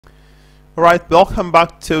Alright, welcome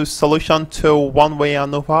back to solution to one-way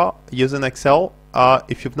ANOVA using Excel.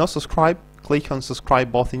 If you've not subscribed, click on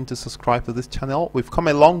subscribe button to subscribe to this channel. We've come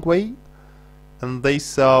a long way. In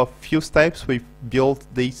these few steps, we've built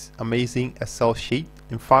this amazing Excel sheet.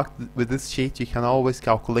 In fact, with this sheet, you can always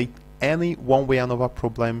calculate any one-way ANOVA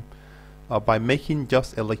problem by making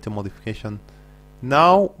just a little modification.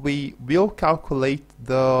 Now we will calculate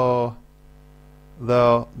the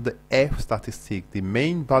F statistic, the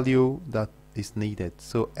main value that is needed.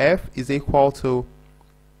 So F is equal to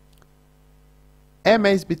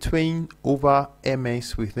MS between over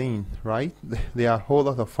MS within, right? There are a whole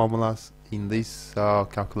lot of formulas in this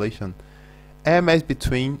calculation. MS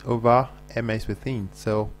between over MS within,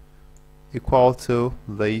 so equal to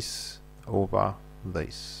this over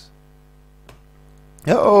this.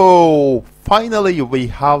 Oh, finally we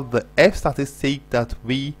have the F statistic that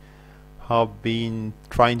we have been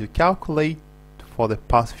trying to calculate for the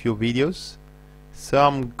past few videos. So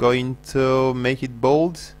I'm going to make it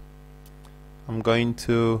bold. I'm going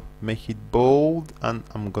to make it bold, and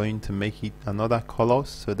I'm going to make it another color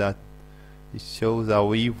so that it shows that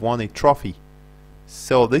we've won a trophy.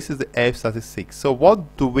 So this is the F statistic. So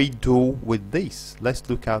what do we do with this? Let's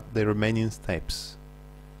look at the remaining steps.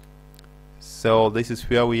 So this is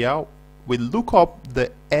where we are. We look up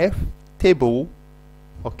the F table,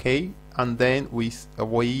 okay, and then we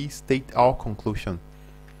state our conclusion.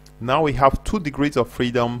 Now we have 2 degrees of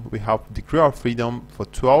freedom. We have degree of freedom for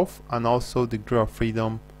 12 and also degree of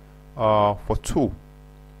freedom for 2.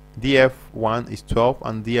 df1 is 12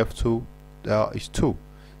 and df2 is 2.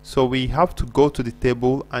 So we have to go to the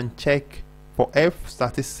table and check for F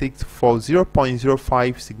statistics for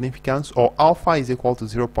 0.05 significance, or alpha is equal to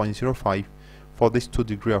 0.05 for this 2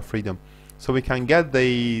 degree of freedom. So we can get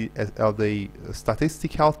the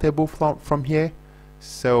statistical table from here.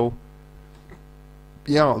 So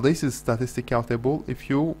yeah, this is statistical table. If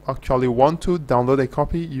you actually want to download a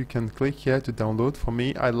copy, you can click here to download. For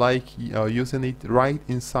me, I like using it right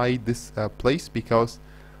inside this place because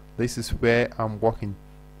this is where I'm working.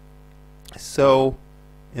 So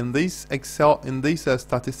in this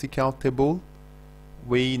statistical table,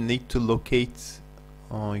 we need to locate.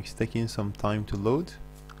 It's taking some time to load.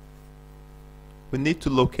 We need to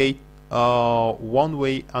locate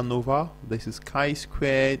one-way ANOVA. This is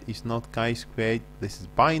chi-squared, it's not chi-squared. This is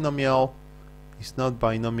binomial, it's not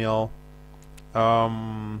binomial.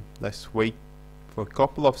 Let's wait for a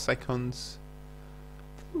couple of seconds.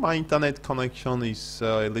 My internet connection is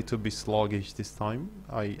a little bit sluggish this time.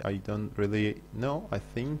 I don't really know. I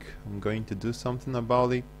think I'm going to do something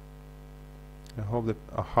about it. I hope that,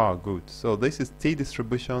 aha, good. So this is T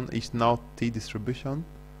distribution, it's not T distribution.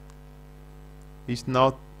 It's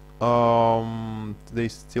not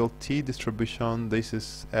there's still T distribution. This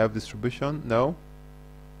is F distribution. No,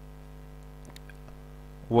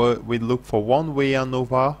 we look for one-way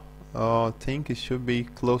ANOVA. I think it should be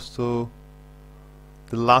close to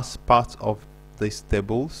the last part of this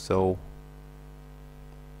table. So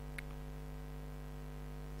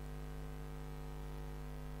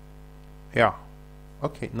yeah,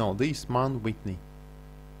 okay, no, this man Whitney.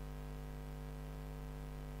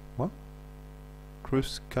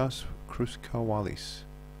 Kruska Wallis.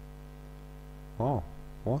 Oh,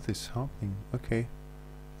 what is happening? Okay,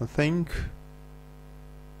 I think.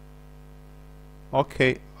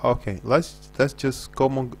 Okay. Let's just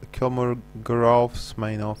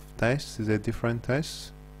Kolmogorov-Smirnov test is a different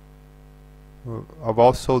test. I've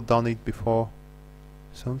also done it before.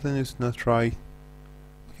 Something is not right.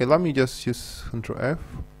 Okay, let me just use Ctrl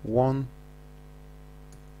F1.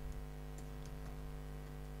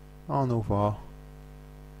 ANOVA.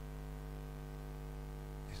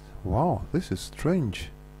 Wow, this is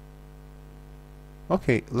strange.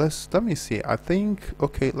 Okay, let me see. I think,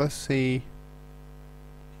 okay, let's see.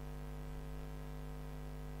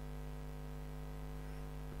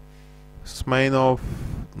 Smirnov,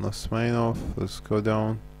 no, Smirnov, let's go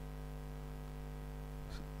down.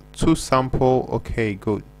 2 sample, okay,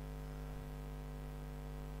 good.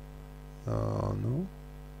 No.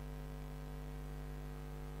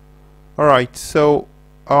 Alright, so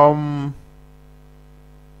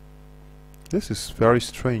this is very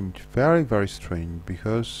strange, very strange,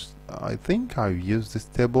 because I think I've used this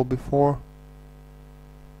table before.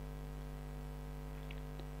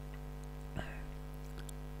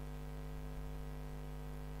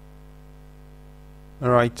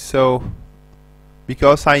 Alright, so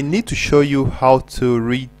because I need to show you how to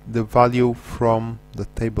read the value from the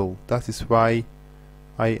table, that is why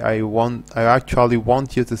I actually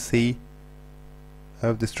want you to see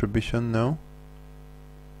F distribution now.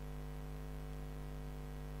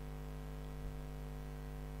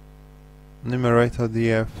 numerator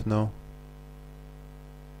df, no.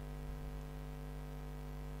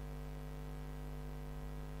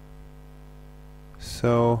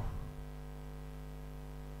 So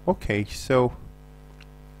okay, so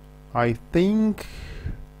I think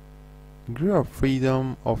degree of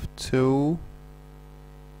freedom of 2,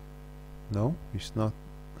 no, it's not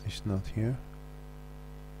here.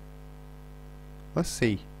 Let's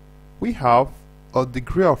see, we have a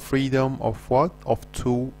degree of freedom of what? Of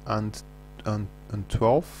 2 and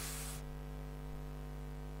 12.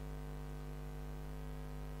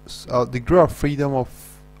 So, degree of freedom of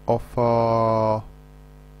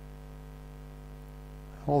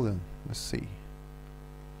hold on, let's see.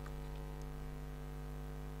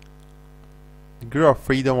 Degree of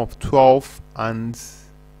freedom of 12 and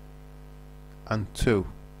 2.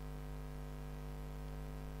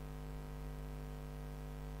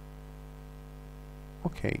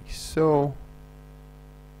 Okay, so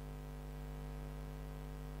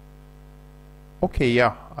okay,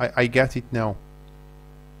 yeah, I get it now.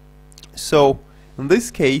 So in this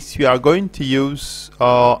case you are going to use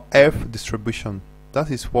F distribution. That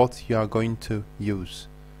is what you are going to use.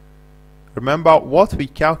 Remember, what we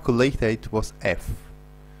calculated was F.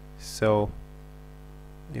 So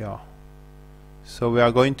yeah, so we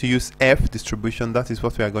are going to use F distribution. That is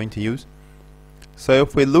what we are going to use. So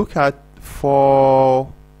if we look at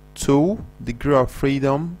for 2 degree of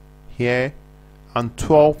freedom here and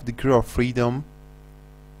 12 degree of freedom,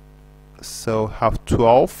 so have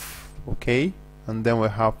 12, okay, and then we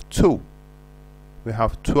have 2. We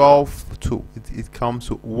have 12, 2. It comes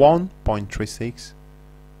to 1.36.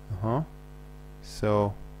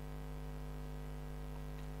 So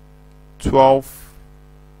 12,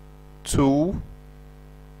 2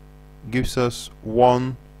 gives us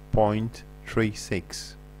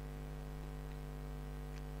 1.36.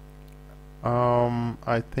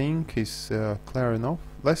 I think it's clear enough.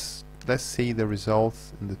 Let's see the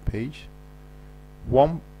results in the page.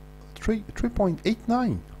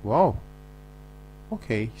 3.89. Wow.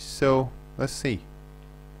 Okay, so let's see.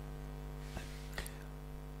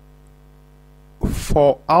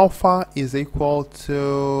 For alpha is equal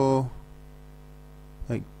to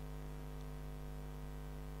like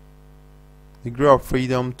degree of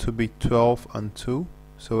freedom to be 12 and 2.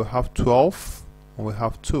 So we have 12 and we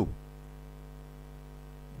have 2.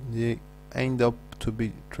 They end up to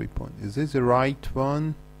be 3 point. Is this the right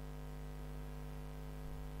one?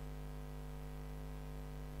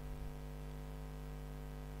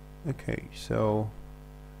 Okay, so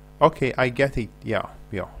okay, I get it. Yeah.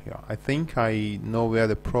 I think I know where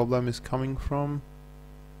the problem is coming from.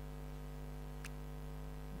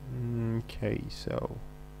 Okay, so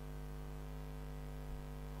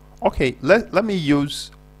okay, let me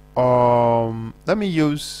use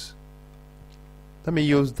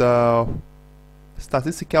the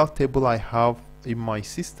statistical table I have in my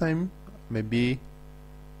system. Maybe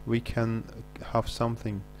we can have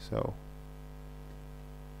something.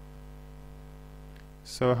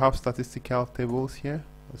 So I have statistical tables here.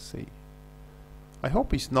 Let's see. I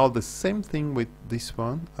hope it's not the same thing with this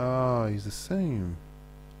one. Ah, it's the same.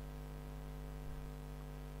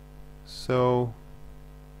 So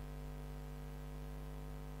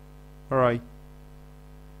alright,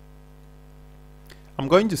 I'm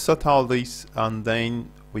going to sort out this and then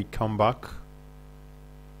we come back.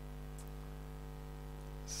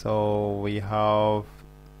 So we have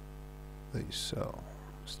this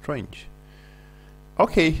strange.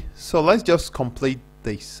 Okay, so let's just complete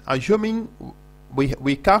this. Assuming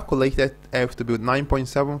we calculated F to be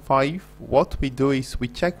 9.75, what we do is we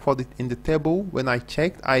check for it in the table. When I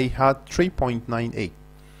checked, I had 3.98.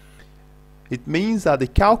 It means that the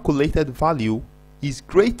calculated value is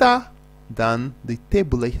greater than the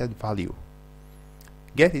tabulated value.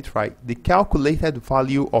 Get it right. The calculated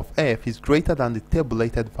value of F is greater than the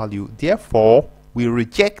tabulated value. Therefore, we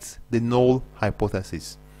reject the null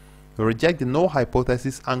hypothesis. We reject the null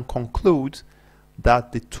hypothesis and conclude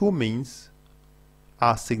that the two means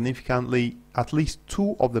are significantly, at least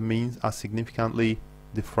two of the means are significantly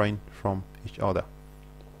different from each other.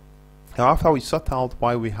 Now, after we sort out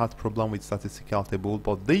why we had problem with statistical table,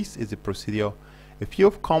 but this is the procedure. If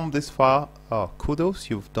you've come this far, kudos,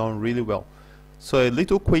 you've done really well. So a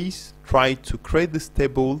little quiz, try to create this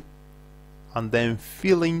table and then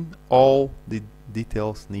fill in all the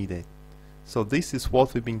details needed. So this is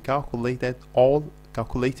what we've been calculating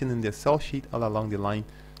in the Excel sheet all along the line.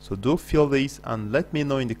 So do fill this and let me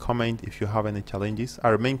know in the comment if you have any challenges. I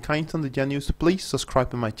remain kind on the genius. Please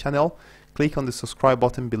subscribe to my channel. Click on the subscribe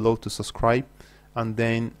button below to subscribe, and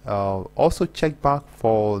then also check back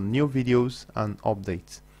for new videos and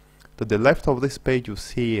updates. To the left of this page you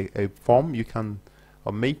see a form. You can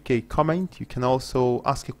make a comment. You can also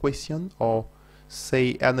ask a question or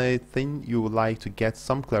say anything you would like to get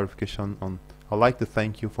some clarification on. I'd like to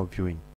thank you for viewing.